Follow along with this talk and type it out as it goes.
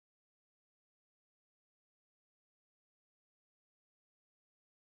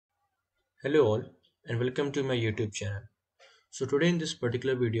Hello all and welcome to my YouTube channel. So today in this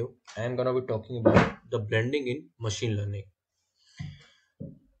particular video I am gonna be talking about the blending in machine learning.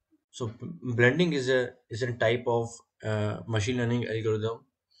 So blending is a type of machine learning algorithm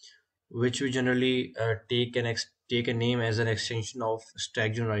which we generally take a name as an extension of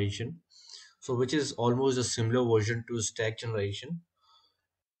stack generation. So which is almost a similar version to stack generation.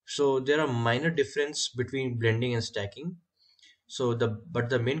 So there are minor difference between blending and stacking. So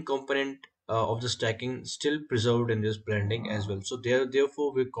the main component of the stacking still preserved in this blending as well. So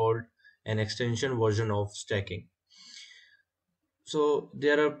therefore we called an extension version of stacking. So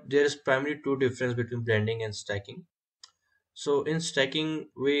there is primarily two difference between blending and stacking. So in stacking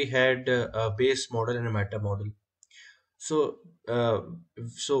we had a base model and a meta model. So uh,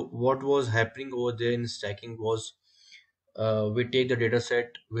 so what was happening over there in stacking was we take the data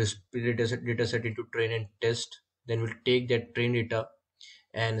set, we split data set into train and test. Then we'll take that train data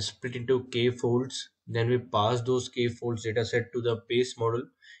and split into k folds. Then we pass those k folds data set to the base model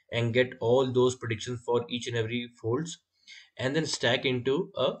and get all those predictions for each and every folds, and then stack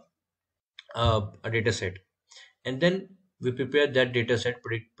into a data set. And then we prepare that data set,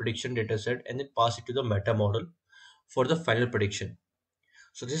 prediction data set, and then pass it to the meta model for the final prediction.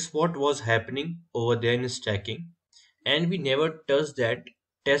 So this is what was happening over there in stacking, and we never touch that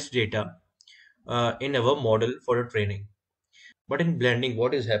test data in our model for a training. But in blending,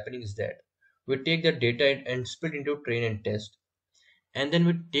 what is happening is that we take the data and split into train and test, and then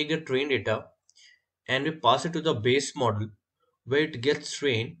we take the train data and we pass it to the base model where it gets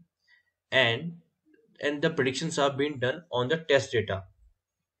trained, and the predictions are being done on the test data,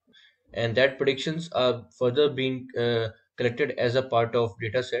 and that predictions are further being collected as a part of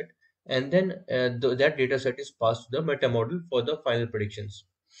data set, and then that data set is passed to the meta model for the final predictions.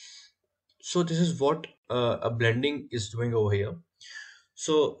 So this is what a blending is doing over here.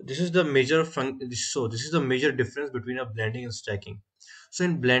 So this is the this is the major difference between a blending and stacking. So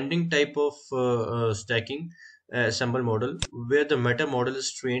in blending type of stacking sample model, where the meta model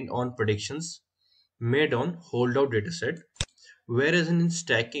is trained on predictions made on holdout dataset, whereas in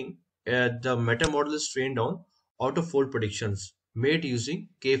stacking, the meta model is trained on auto-fold predictions made using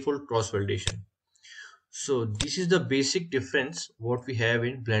k-fold cross-validation. So this is the basic difference what we have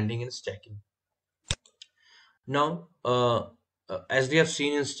in blending and stacking. Now, as we have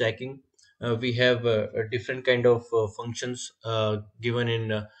seen in stacking, we have a different kind of functions given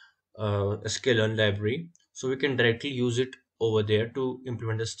in a sklearn library. So we can directly use it over there to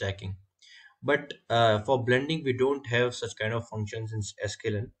implement the stacking. But for blending, we don't have such kind of functions in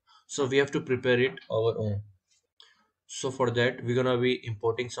sklearn. So we have to prepare it our own. So for that, we're gonna be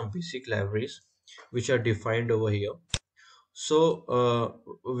importing some basic libraries which are defined over here. So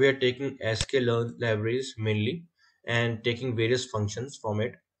we are taking sklearn libraries mainly and taking various functions from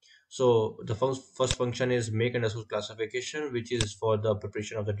it. So the first function is make underscore classification, which is for the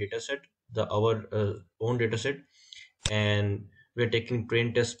preparation of the dataset, our own dataset, and we are taking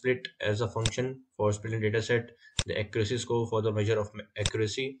train test split as a function for splitting dataset, the accuracy score for the measure of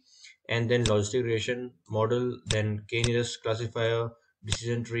accuracy, and then logistic regression model, then k-nearest classifier,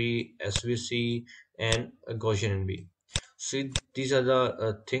 decision tree, SVC, and a Gaussian NB. So these are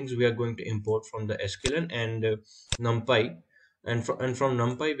the things we are going to import from the sklearn and NumPy, and from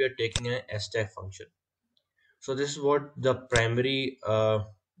NumPy we are taking an stack function. So this is what the primary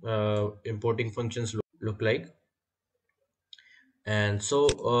importing functions look like. And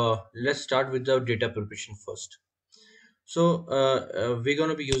so let's start with the data preparation first. So we're going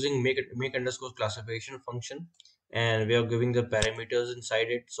to be using make underscore classification function, and we are giving the parameters inside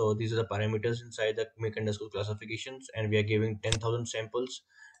it. So these are the parameters inside the make underscore classifications, and we are giving 10,000 samples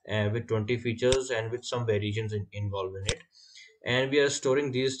with 20 features and with some variations involved in it. And we are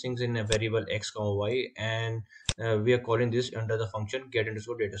storing these things in a variable x comma y, and we are calling this under the function get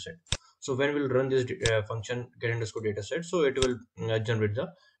underscore dataset. So when we'll run this function get underscore dataset, so it will generate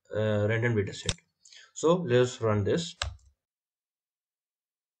the random dataset. So let's run this.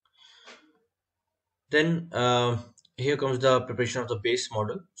 Then here comes the preparation of the base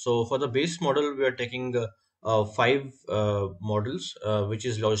model. So for the base model, we are taking five models, which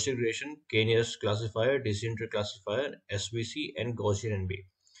is logistic regression, k-nearest classifier, decision tree classifier, SVC, and Gaussian NB.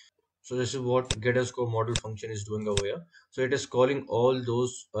 So this is what get a score model function is doing over here. So it is calling all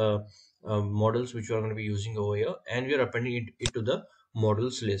those models which we are going to be using over here, and we are appending it to the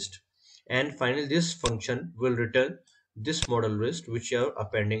models list. And finally, this function will return this model list which you are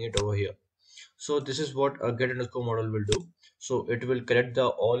appending it over here. So this is what a get underscore model will do. So it will collect the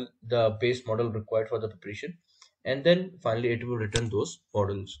all the base model required for the preparation, and then finally it will return those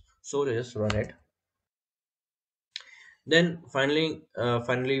models. So let's run it. Then finally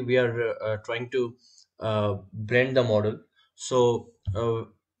we are trying to blend the model. So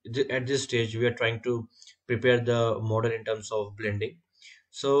at this stage we are trying to prepare the model in terms of blending.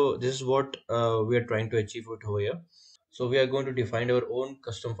 So this is what we are trying to achieve it over here. So we are going to define our own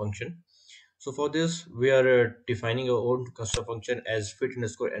custom function. So for this, we are defining our own custom function as fit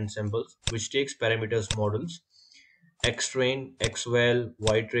underscore ensembles, which takes parameters models xtrain, xval,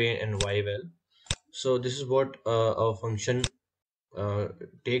 ytrain, and yval. So this is what our function uh,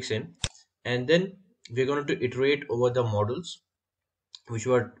 takes in, and then we're going to iterate over the models which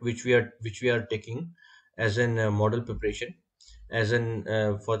we are taking as an model preparation, as an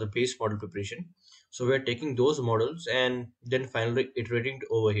for the base model preparation. So we are taking those models and then finally iterating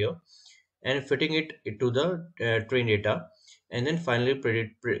over here and fitting it into the train data, and then finally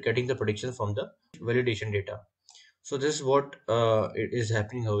getting the prediction from the validation data. So this is what it is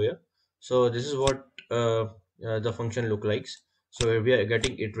happening over here. So this is what the function look like. So we are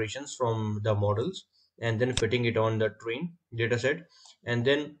getting iterations from the models and then fitting it on the train data set, and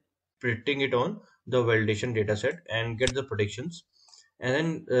then predicting it on the validation data set and get the predictions,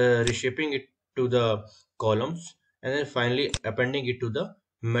 and then reshaping it to the columns, and then finally appending it to the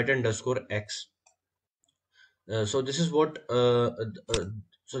meta underscore x. So this is what so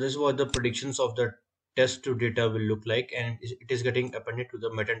this is what the predictions of the test to data will look like, and it is getting appended to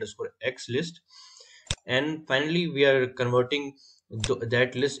the meta underscore x list. And finally we are converting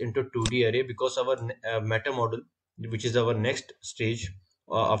that list into 2D array, because our meta model, which is our next stage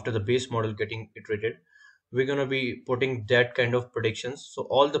after the base model getting iterated, we're going to be putting that kind of predictions. So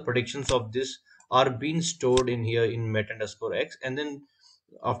all the predictions of this are being stored in here in meta underscore x, and then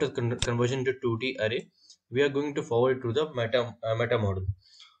after conversion to 2D array, we are going to forward it to the meta model,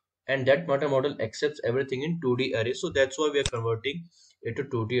 and that meta model accepts everything in 2D array. So that's why we are converting it to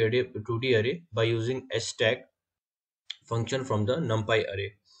 2D array by using stack function from the numpy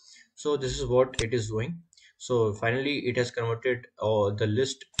array. So this is what it is doing. So finally it has converted the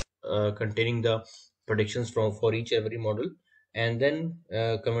list containing the predictions from for each every model, and then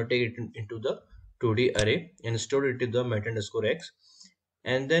converting it into the 2D array and stored it in the meta underscore x.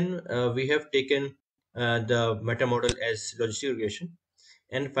 And then we have taken the meta model as logistic regression,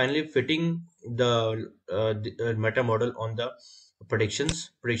 and finally fitting the meta model on the prediction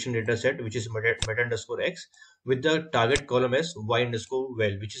data set, which is meta underscore x, with the target column as y underscore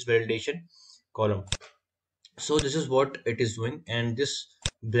val, which is validation column. So this is what it is doing, and this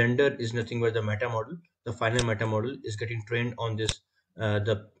blender is nothing but the meta model. The final meta model is getting trained on this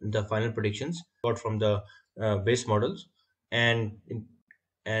the final predictions got from the base models, and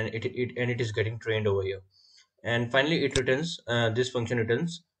it is getting trained over here. And finally it returns this function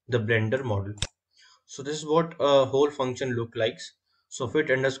returns the blender model. So this is what a whole function look likes. So fit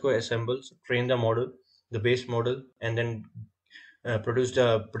underscore assembles train the model, the base model, and then produce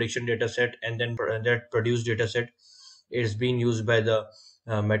the prediction data set, and then that produced data set is being used by the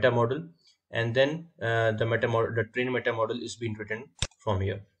meta model, and then the train meta model is being written from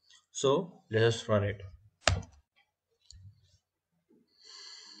here. So let us run it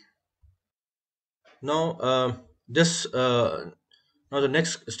now. This Now the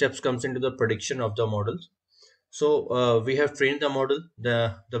next steps comes into the prediction of the models. So we have trained the model,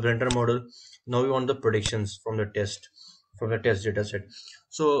 the blender model. Now we want the predictions from the test data set.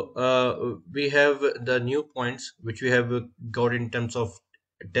 So we have the new points which we have got in terms of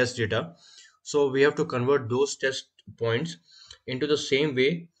test data. So we have to convert those test points into the same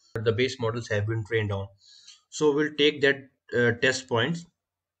way the base models have been trained on. So we'll take that test points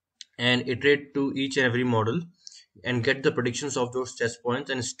and iterate to each and every model and get the predictions of those test points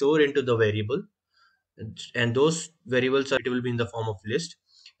and store into the variable, and those variables it will be in the form of list,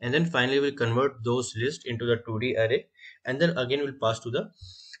 and then finally we'll convert those lists into the 2D array, and then again we'll pass to the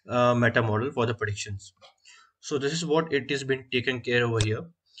meta model for the predictions. So this is what it is been taken care over here.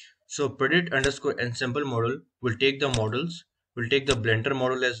 So predict underscore ensemble model will take the models, will take the blender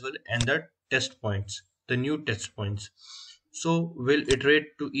model as well, and the test points, the new test points. So we'll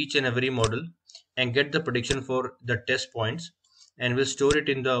iterate to each and every model and get the prediction for the test points, and we'll store it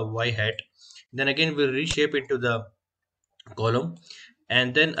in the y hat. Then again we'll reshape into the column,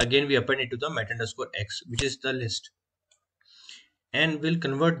 and then again we append it to the meta underscore x, which is the list, and we'll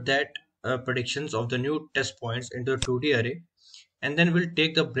convert that predictions of the new test points into a 2D array, and then we'll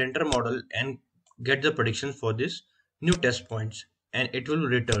take the blender model and get the predictions for this new test points, and it will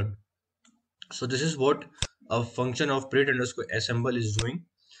return. So this is what a function of predict underscore assemble is doing.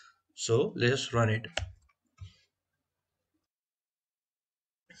 So let's run it.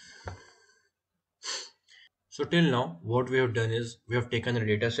 So till now what we have done is we have taken a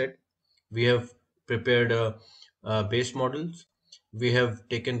data set, we have prepared base models. We have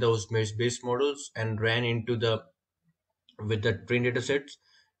taken those base models and ran into the with the train data sets,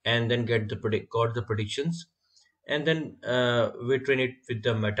 and then got the predictions, and then we train it with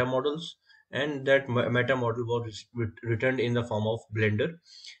the meta models, and that meta model was returned in the form of blender.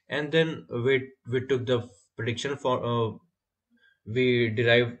 And then we took the prediction for we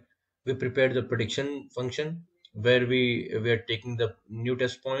derived we prepared the prediction function, where we are taking the new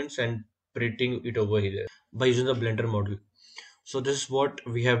test points and predicting it over here by using the blender model. So this is what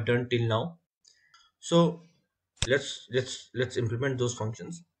we have done till now. So let's implement those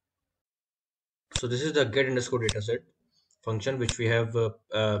functions. So this is the get underscore dataset function which we have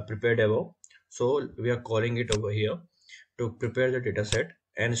prepared above. So we are calling it over here to prepare the dataset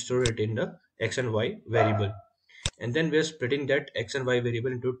and store it in the x and y variable. And then we are splitting that x and y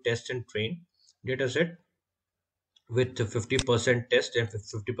variable into test and train dataset with 50% test and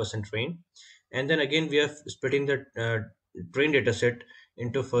 50% train. And then again we are splitting the train dataset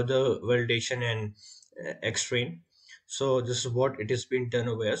into further validation and x train. So this is what it has been done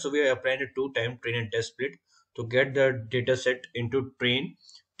over here. So we are applying a two-time train and test split to get the dataset into train,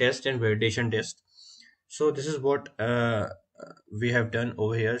 test, and validation test. So this is what we have done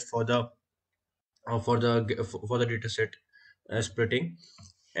over here for the dataset splitting,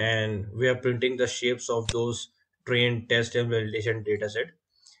 and we are printing the shapes of those train, test, and validation dataset.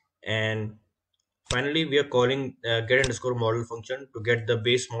 And finally, we are calling get underscore model function to get the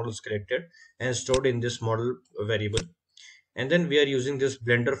base models collected and stored in this model variable. And then we are using this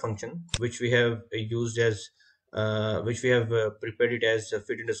blender function, which we have used as which we have prepared it as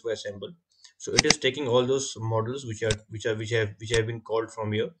fit underscore assemble. So it is taking all those models which have been called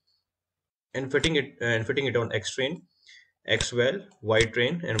from here, and fitting it on x train, x well, y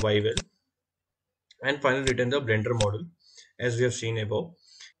train, and y well, and finally return the blender model as we have seen above,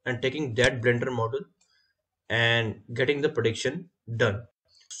 and taking that blender model and getting the prediction done.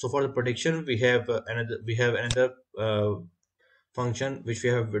 So for the prediction, we have another function which we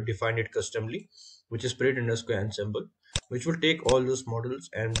have defined it customly, which is spirit underscore ensemble, which will take all those models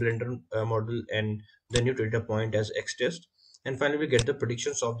and blender model and the new data point as x test, and finally we get the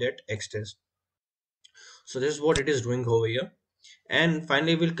predictions of that x test. So this is what it is doing over here. And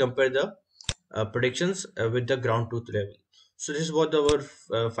finally we'll compare the predictions with the ground truth level. So this is what our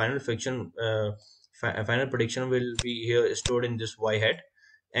final prediction will be here stored in this y hat,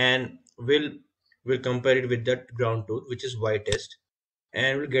 and we'll compare it with that ground truth, which is y test,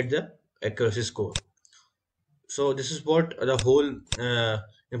 and we'll get the accuracy score. So this is what the whole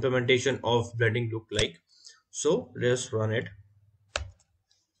implementation of blending look like. So let's run it.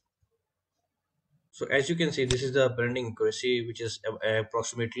 So as you can see, this is the blending accuracy, which is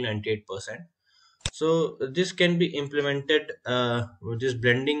approximately 98%. So this can be implemented, this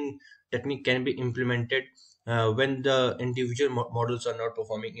blending technique can be implemented when the individual models are not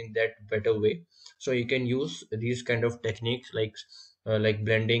performing in that better way. So you can use these kind of techniques like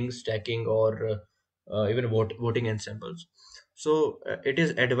blending, stacking, or even voting ensembles. So it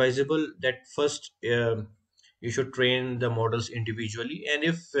is advisable that first you should train the models individually, and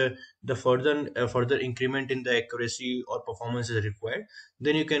if further increment in the accuracy or performance is required,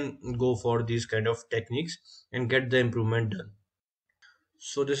 then you can go for these kind of techniques and get the improvement done.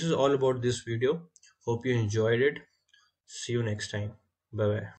 So this is all about this video. Hope you enjoyed it. See you next time. Bye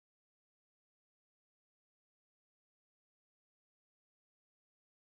bye.